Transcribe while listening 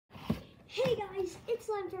Hey guys, it's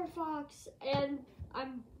Limefirefox, and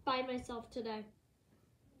I'm by myself today.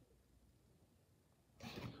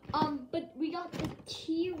 But we got the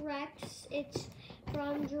T-Rex. It's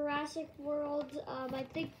from Jurassic World. I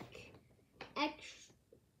think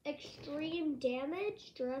Extreme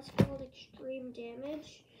Damage. Jurassic World Extreme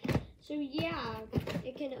Damage. So yeah,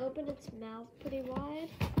 it can open its mouth pretty wide.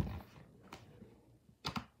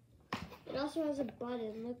 It also has a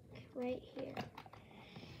button. Look right here.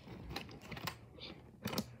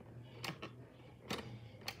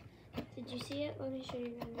 Did you see it? Let me show you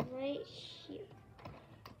again. Right here.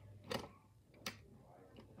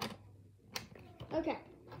 Okay,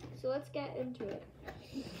 so let's get into it.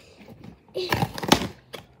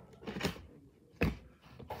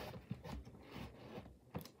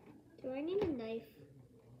 Do I need a knife?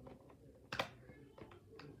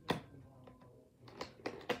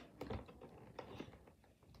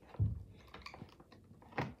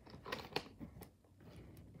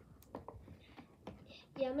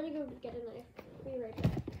 Yeah, I'm gonna go get a knife. Be right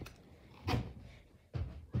back.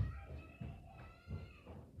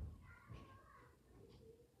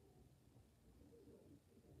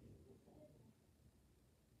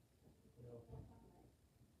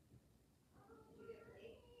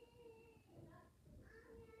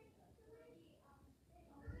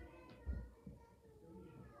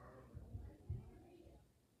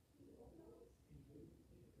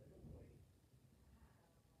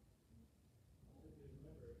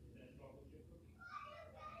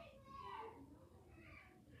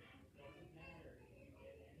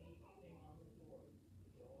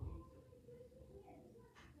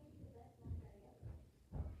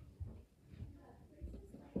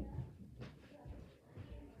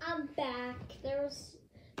 I'm back.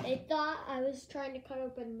 They thought I was trying to cut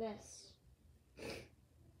open this.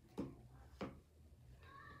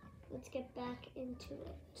 Let's get back into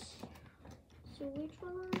it. So which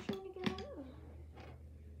one are we trying to get out?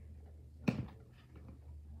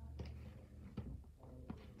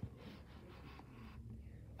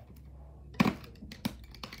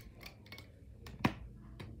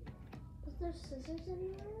 Is there scissors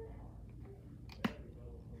anywhere?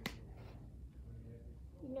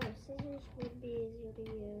 No, scissors would be easier to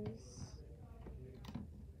use.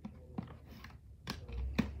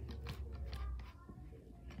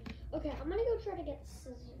 Okay, I'm gonna go try to get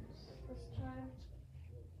scissors this time.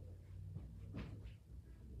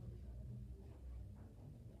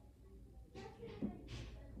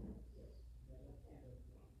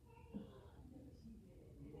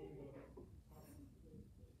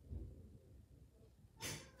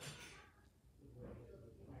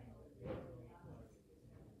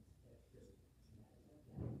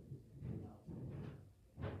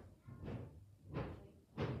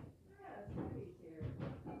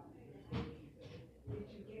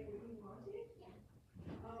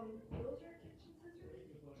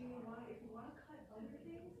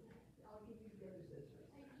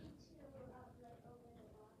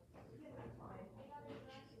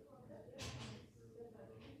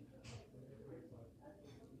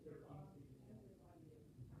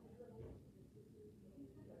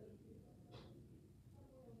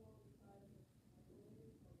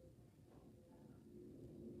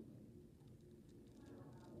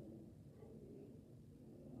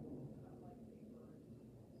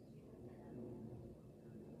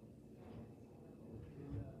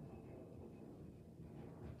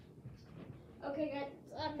 Okay guys,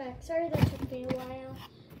 I'm back. Sorry that took me a while.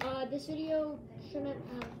 This video shouldn't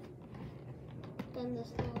have done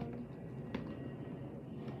this long.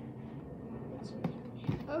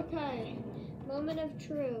 Okay, moment of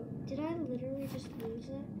truth. Did I literally just lose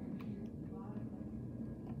it?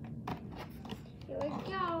 Here we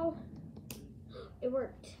go. It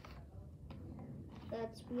worked.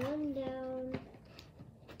 That's one down.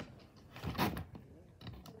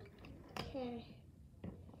 Okay.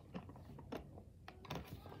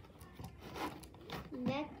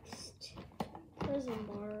 Next, prison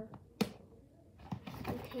bar.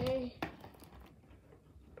 Okay.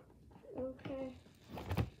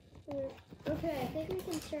 Okay, I think we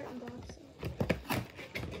can start unboxing.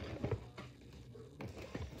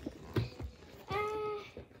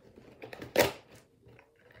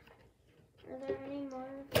 Are there any more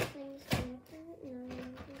things to look at? No.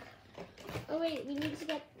 Oh wait, we need to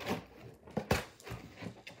get...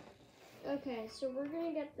 Okay, so we're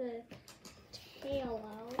gonna get the tail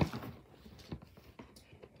out.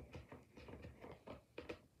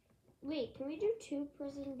 Wait, can we do 2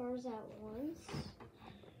 prison bars at once?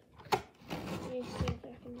 Let me see if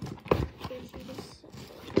I can get you this.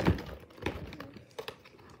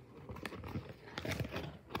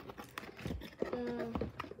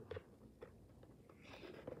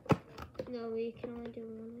 No, we can only do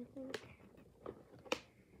one, I think.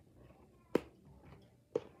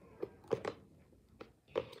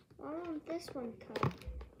 I want this one cut.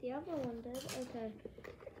 The other one did. Okay.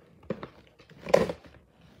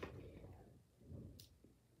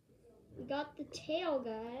 We got the tail,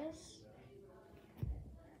 guys.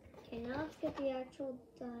 Okay, now let's get the actual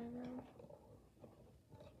dino.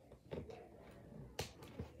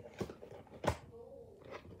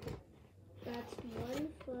 That's 1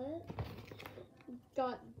 foot.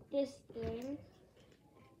 Got this thing.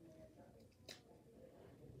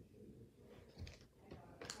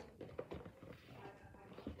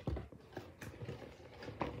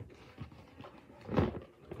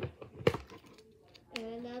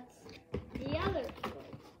 And that's the other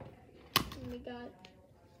foot. And we got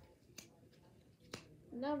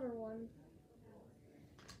another one.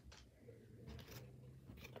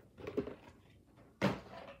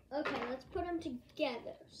 Okay, let's put them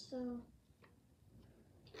together. So,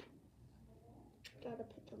 gotta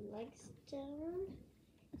put the legs down.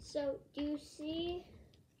 So, do you see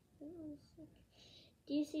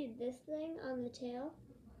this thing on the tail?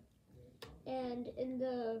 And in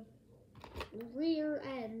the rear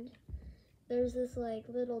end, there's this like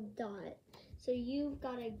little dot. So you've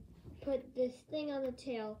gotta put this thing on the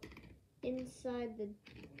tail inside the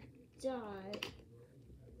dot.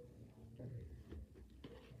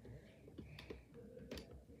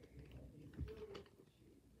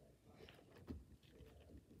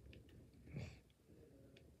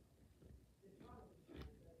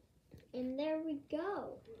 And there we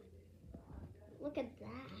go. Look at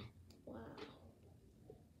that. Wow.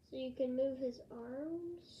 So you can move his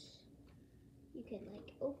arms. You can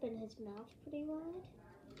like open his mouth pretty wide.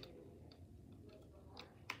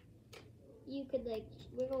 You could like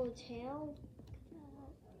wiggle the tail.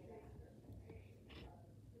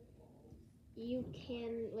 You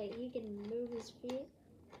can like, he can move his feet.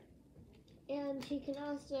 And he can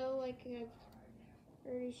also, like I've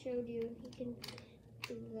already showed you, he can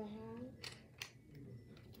do the hat.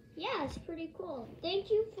 Yeah, it's pretty cool. Thank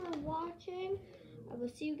you for watching. I will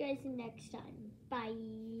see you guys next time.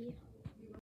 Bye.